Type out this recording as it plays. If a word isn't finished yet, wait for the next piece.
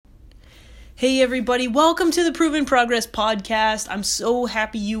Hey everybody, welcome to the Proven Progress Podcast. I'm so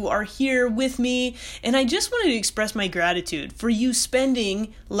happy you are here with me, and I just wanted to express my gratitude for you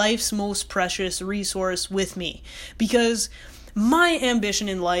spending life's most precious resource with me, because my ambition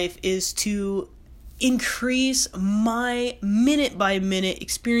in life is to increase my minute-by-minute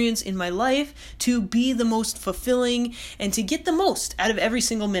experience in my life to be the most fulfilling and to get the most out of every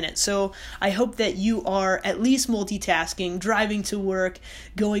single minute. So I hope that you are at least multitasking, driving to work,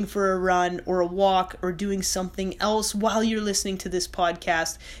 going for a run or a walk, or doing something else while you're listening to this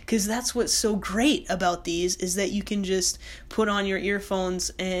podcast, because that's what's so great about these, is that you can just put on your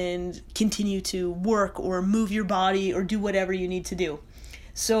earphones and continue to work or move your body or do whatever you need to do.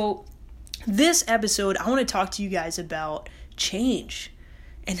 So this episode, I want to talk to you guys about change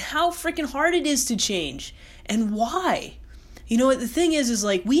and how freaking hard it is to change and why. You know what the thing is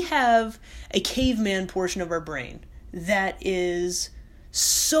like we have a caveman portion of our brain that is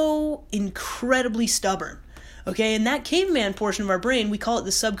so incredibly stubborn. Okay, and that caveman portion of our brain, we call it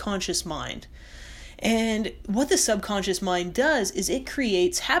the subconscious mind. And what the subconscious mind does is it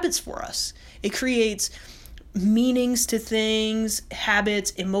creates habits for us. It creates meanings to things,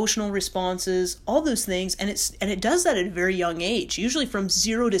 habits, emotional responses, all those things, and it does that at a very young age. Usually from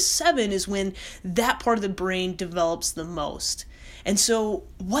 0 to 7 is when that part of the brain develops the most. And so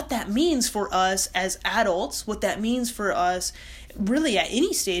what that means for us as adults, what that means for us really at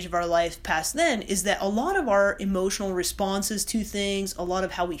any stage of our life past then, is that a lot of our emotional responses to things, a lot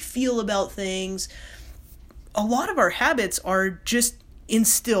of how we feel about things, a lot of our habits are just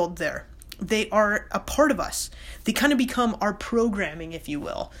instilled there. They are a part of us. They kind of become our programming, if you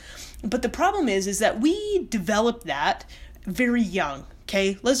will. But the problem is that we develop that very young,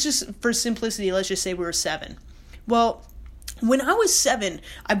 okay? For simplicity, let's just say we were 7. Well, when I was 7,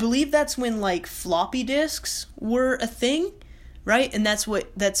 I believe that's when floppy disks were a thing, right? And that's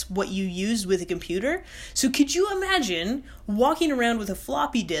what you used with a computer. So could you imagine walking around with a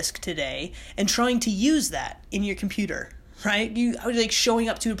floppy disk today and trying to use that in your computer? Right? I was showing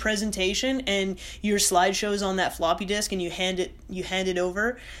up to a presentation and your slideshow's on that floppy disk and you hand it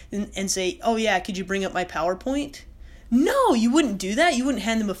over and say, "Oh yeah, could you bring up my PowerPoint?" No, you wouldn't do that. You wouldn't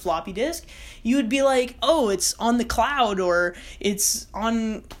hand them a floppy disk. You would be like, "Oh, it's on the cloud or it's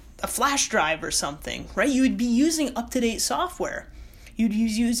on a flash drive or something," right? You would be using up-to-date software. You'd be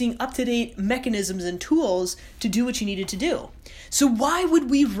using up-to-date mechanisms and tools to do what you needed to do. So why would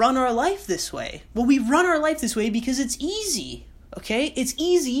we run our life this way? Well, we run our life this way because it's easy, okay? It's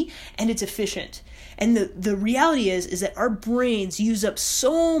easy and it's efficient. And the reality is that our brains use up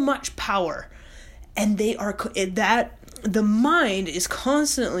so much power, and the mind is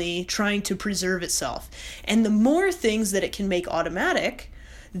constantly trying to preserve itself. And the more things that it can make automatic,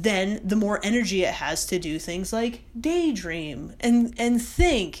 then the more energy it has to do things like daydream and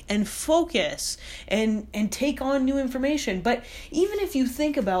think and focus and take on new information. But even if you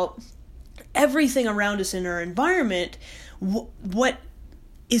think about everything around us in our environment,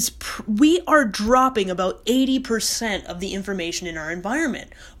 we are dropping about 80% of the information in our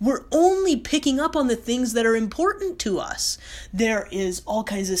environment. We're only picking up on the things that are important to us. There is all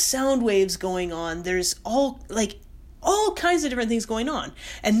kinds of sound waves going on. There's all kinds of different things going on.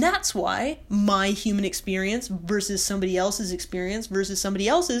 And that's why my human experience versus somebody else's experience versus somebody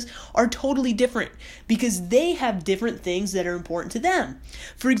else's are totally different, because they have different things that are important to them.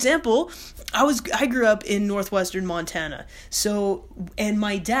 For example, I grew up in northwestern Montana. And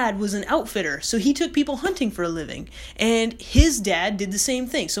my dad was an outfitter. So he took people hunting for a living. And his dad did the same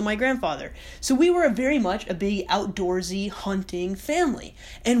thing. So my grandfather. So we were very much a big outdoorsy hunting family.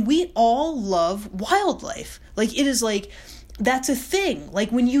 And we all love wildlife. That's a thing.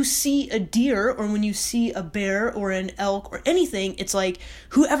 When you see a deer or when you see a bear or an elk or anything, it's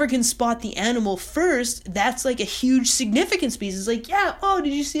whoever can spot the animal first, that's a huge significance piece. It's yeah, oh,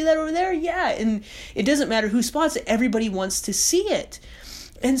 did you see that over there? Yeah. And it doesn't matter who spots it. Everybody wants to see it.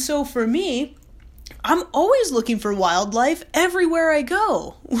 And so for me, I'm always looking for wildlife everywhere I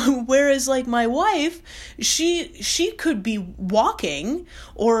go. Whereas my wife, she could be walking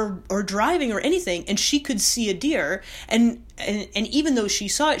or driving or anything, and she could see a deer, and even though she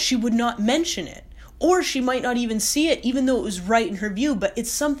saw it, she would not mention it. Or she might not even see it, even though it was right in her view, but it's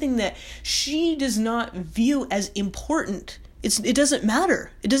something that she does not view as important. It doesn't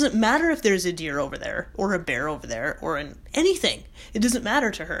matter. It doesn't matter if there's a deer over there or a bear over there or anything. It doesn't matter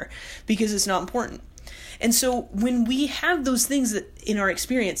to her because it's not important. And so when we have those things in our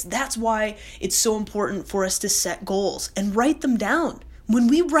experience, that's why it's so important for us to set goals and write them down. When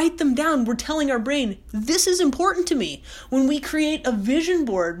we write them down, we're telling our brain, this is important to me. When we create a vision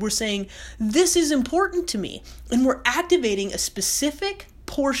board, we're saying, this is important to me. And we're activating a specific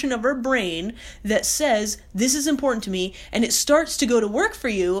portion of our brain that says, this is important to me, and it starts to go to work for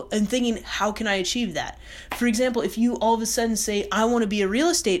you and thinking, how can I achieve that? For example, if you all of a sudden say, I want to be a real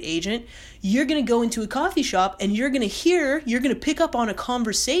estate agent, you're going to go into a coffee shop and you're going to pick up on a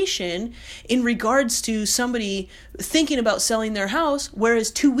conversation in regards to somebody thinking about selling their house,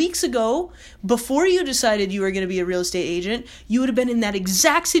 whereas 2 weeks ago, before you decided you were going to be a real estate agent, you would have been in that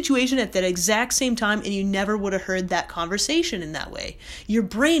exact situation at that exact same time, and you never would have heard that conversation in that way. Your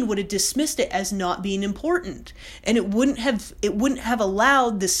brain would have dismissed it as not being important, and it wouldn't have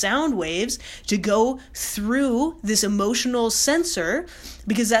allowed the sound waves to go through this emotional sensor,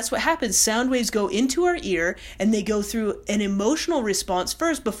 because that's what happens. Sound waves go into our ear and they go through an emotional response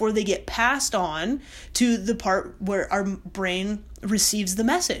first before they get passed on to the part where our brain receives the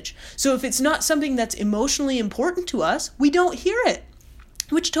message. So if it's not something that's emotionally important to us, we don't hear it.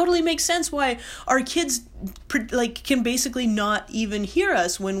 Which totally makes sense why our kids can basically not even hear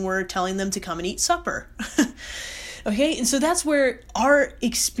us when we're telling them to come and eat supper. Okay, and so that's where our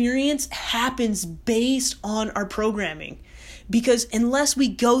experience happens based on our programming. Because unless we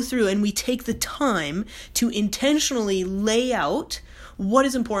go through and we take the time to intentionally lay out what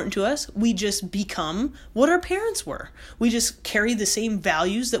is important to us, we just become what our parents were. We just carry the same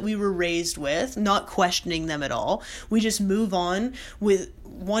values that we were raised with, not questioning them at all. We just move on with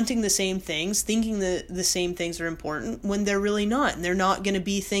wanting the same things, thinking the same things are important when they're really not. And they're not going to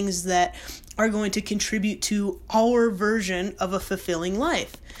be things that are going to contribute to our version of a fulfilling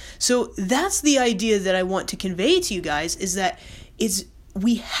life. So that's the idea that I want to convey to you guys, is that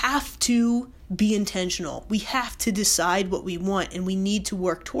we have to be intentional. We have to decide what we want, and we need to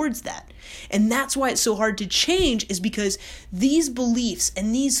work towards that. And that's why it's so hard to change, is because these beliefs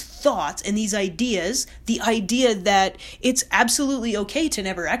and these thoughts and these ideas, the idea that it's absolutely okay to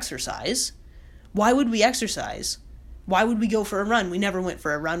never exercise. Why would we exercise? Why would we go for a run? We never went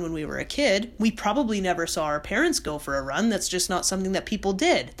for a run when we were a kid. We probably never saw our parents go for a run. That's just not something that people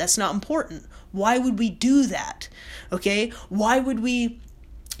did. That's not important. Why would we do that? Okay? Why would we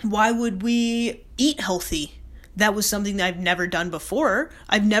eat healthy? That was something that I've never done before.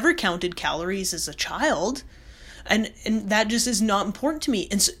 I've never counted calories as a child. And that just is not important to me.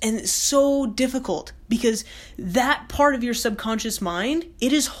 And it's so difficult, because that part of your subconscious mind,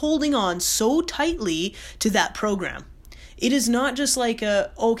 it is holding on so tightly to that program. It is not just like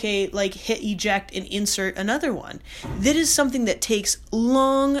hit eject and insert another one. That is something that takes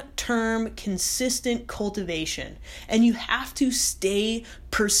long-term, consistent cultivation. And you have to stay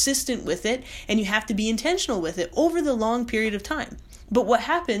persistent with it, and you have to be intentional with it over the long period of time. But what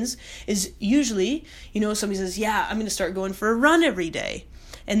happens is usually, somebody says, yeah, I'm going to start going for a run every day.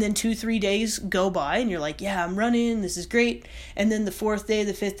 And then 2-3 days go by and you're like, yeah, I'm running, this is great. And then the 4th day,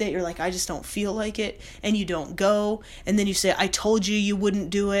 the 5th day, you're like, I just don't feel like it. And you don't go. And then you say, I told you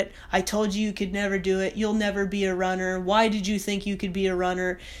wouldn't do it. I told you could never do it. You'll never be a runner. Why did you think you could be a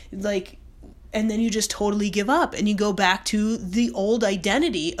runner? And then you just totally give up and you go back to the old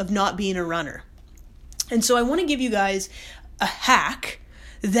identity of not being a runner. And so I want to give you guys a hack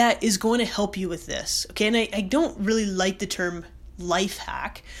that is going to help you with this. Okay. And I don't really like the term life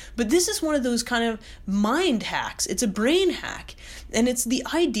hack, but this is one of those kind of mind hacks. It's a brain hack, and it's the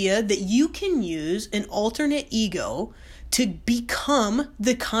idea that you can use an alternate ego to become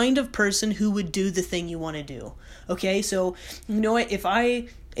the kind of person who would do the thing you want to do. Okay, so if I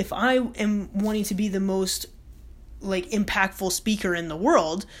am wanting to be the most impactful speaker in the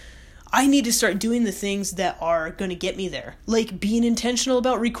world, I need to start doing the things that are going to get me there, like being intentional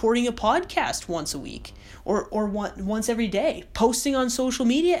about recording a podcast once a week or once every day, posting on social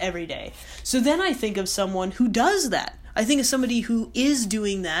media every day. So then I think of someone who does that. I think of somebody who is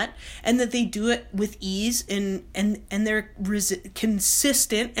doing that, and that they do it with ease and they're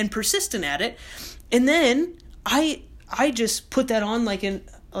consistent and persistent at it. And then I just put that on like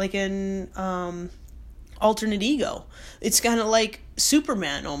an alternate ego. It's kind of like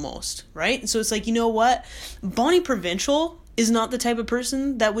Superman almost, right? So it's like, you know what? Bonnie Provincial is not the type of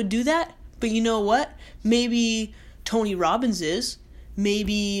person that would do that. But you know what? Maybe Tony Robbins is.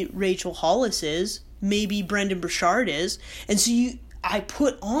 Maybe Rachel Hollis is. Maybe Brendan Burchard is. And so I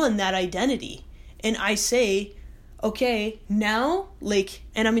put on that identity. And I say, okay, now,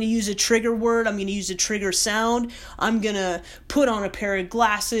 and I'm going to use a trigger word. I'm going to use a trigger sound. I'm going to put on a pair of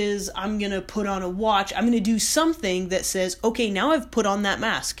glasses. I'm going to put on a watch. I'm going to do something that says, okay, now I've put on that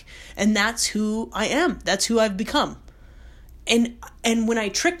mask. And that's who I am. That's who I've become. And when I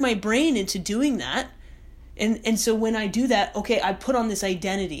trick my brain into doing that, and so when I do that, okay, I put on this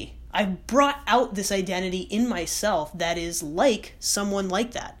identity. I brought out this identity in myself that is like someone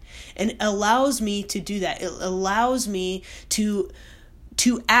like that. And it allows me to do that. It allows me to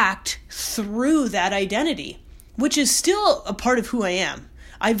to act through that identity, which is still a part of who I am.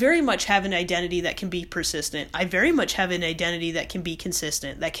 I very much have an identity that can be persistent. I very much have an identity that can be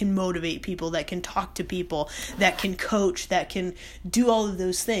consistent, that can motivate people, that can talk to people, that can coach, that can do all of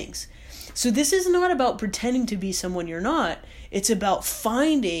those things. So this is not about pretending to be someone you're not. It's about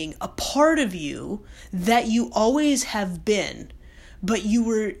finding a part of you that you always have been, but you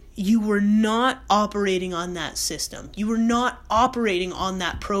were not operating on that system. You were not operating on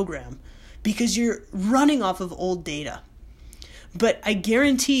that program because you're running off of old data. But I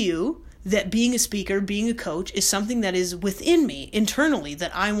guarantee you that being a speaker, being a coach is something that is within me internally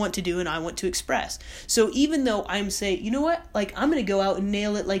that I want to do and I want to express. So even though I'm saying, you know what, like I'm going to go out and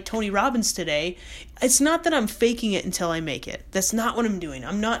nail it like Tony Robbins today, it's not that I'm faking it until I make it. That's not what I'm doing.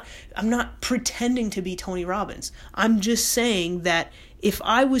 I'm not pretending to be Tony Robbins. I'm just saying that if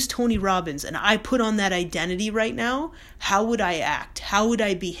I was Tony Robbins and I put on that identity right now, how would I act? How would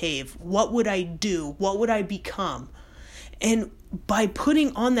I behave? What would I do? What would I become? And by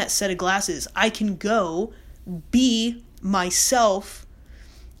putting on that set of glasses, I can go be myself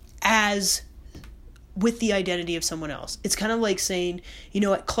as with the identity of someone else. It's kind of like saying, you know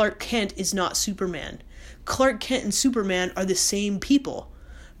what, Clark Kent is not Superman. Clark Kent and Superman are the same people.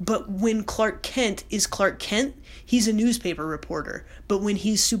 But when Clark Kent is Clark Kent, he's a newspaper reporter. But when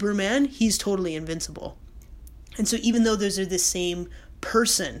he's Superman, he's totally invincible. And so even though those are the same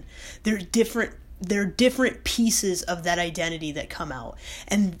person, they're different pieces of that identity that come out.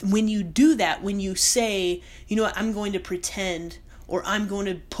 And when you do that, when you say, you know what, I'm going to pretend, or I'm going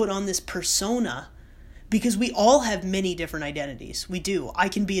to put on this persona, because we all have many different identities. We do. I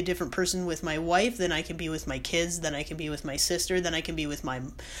can be a different person with my wife, then I can be with my kids, then I can be with my sister, then I can be with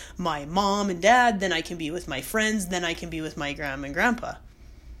my mom and dad, then I can be with my friends, then I can be with my grandma and grandpa.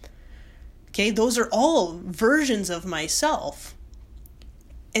 Okay, those are all versions of myself.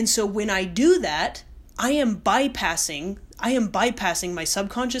 And so when I do that, I am bypassing my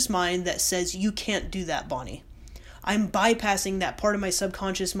subconscious mind that says, you can't do that, Bonnie. I'm bypassing that part of my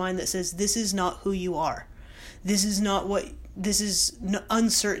subconscious mind that says, this is not who you are. This is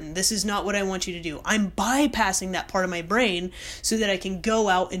uncertain. This is not what I want you to do. I'm bypassing that part of my brain so that I can go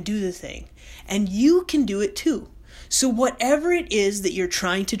out and do the thing. And you can do it too. So whatever it is that you're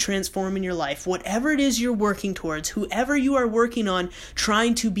trying to transform in your life, whatever it is you're working towards, whoever you are working on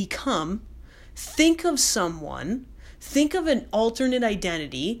trying to become, think of someone, think of an alternate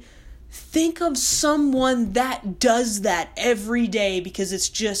identity, think of someone that does that every day because it's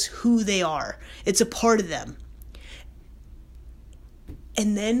just who they are. It's a part of them.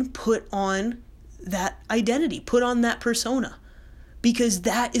 And then put on that identity, put on that persona, because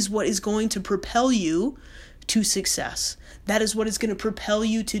that is what is going to propel you to success. That is what is going to propel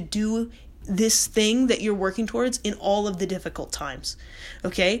you to do this thing that you're working towards in all of the difficult times.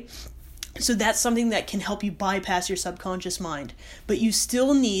 Okay? So that's something that can help you bypass your subconscious mind. But you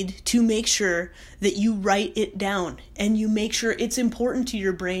still need to make sure that you write it down and you make sure it's important to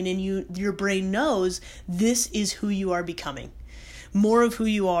your brain and your brain knows this is who you are becoming. More of who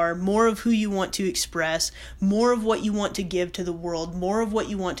you are, more of who you want to express, more of what you want to give to the world, more of what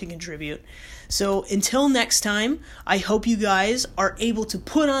you want to contribute. So until next time, I hope you guys are able to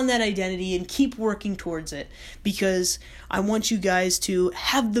put on that identity and keep working towards it, because I want you guys to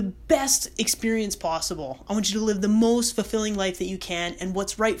have the best experience possible. I want you to live the most fulfilling life that you can and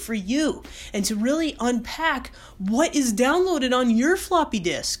what's right for you, and to really unpack what is downloaded on your floppy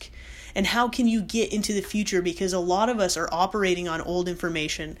disk. And how can you get into the future? Because a lot of us are operating on old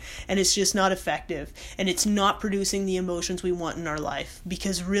information and it's just not effective and it's not producing the emotions we want in our life.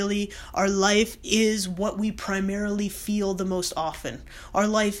 Because really, our life is what we primarily feel the most often. Our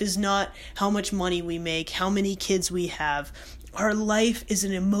life is not how much money we make, how many kids we have. Our life is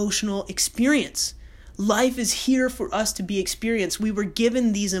an emotional experience. Life is here for us to be experienced. We were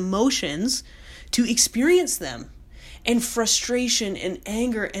given these emotions to experience them. And frustration and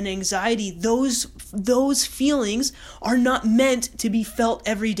anger and anxiety, those feelings are not meant to be felt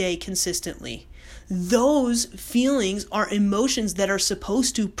every day consistently. Those feelings are emotions that are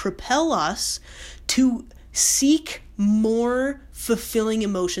supposed to propel us to seek more fulfilling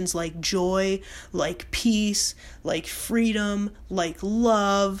emotions like joy, like peace, like freedom, like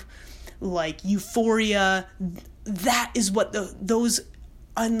love, like euphoria. That is what those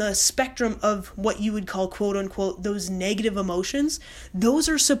on the spectrum of what you would call, quote unquote, those negative emotions, those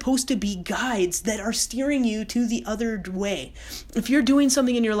are supposed to be guides that are steering you to the other way. If you're doing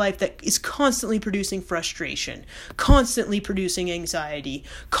something in your life that is constantly producing frustration, constantly producing anxiety,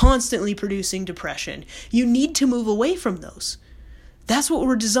 constantly producing depression, you need to move away from those. That's what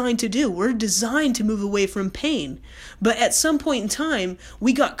we're designed to do. We're designed to move away from pain. But at some point in time,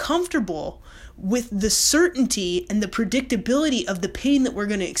 we got comfortable with the certainty and the predictability of the pain that we're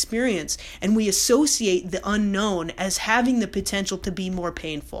going to experience, and we associate the unknown as having the potential to be more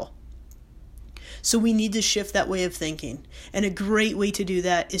painful. So we need to shift that way of thinking. And a great way to do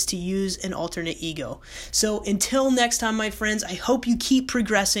that is to use an alternate ego. So until next time, my friends, I hope you keep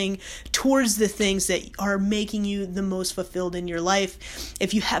progressing towards the things that are making you the most fulfilled in your life.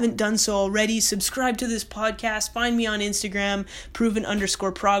 If you haven't done so already, subscribe to this podcast. Find me on Instagram,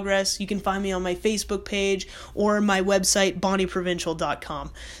 proven_progress. You can find me on my Facebook page or my website,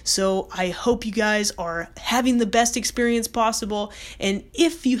 bonnieprovincial.com. So I hope you guys are having the best experience possible. And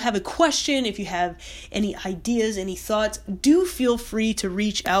if you have a question, if you have any ideas, any thoughts, do feel free to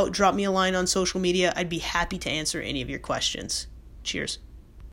reach out. Drop me a line on social media. I'd be happy to answer any of your questions. Cheers.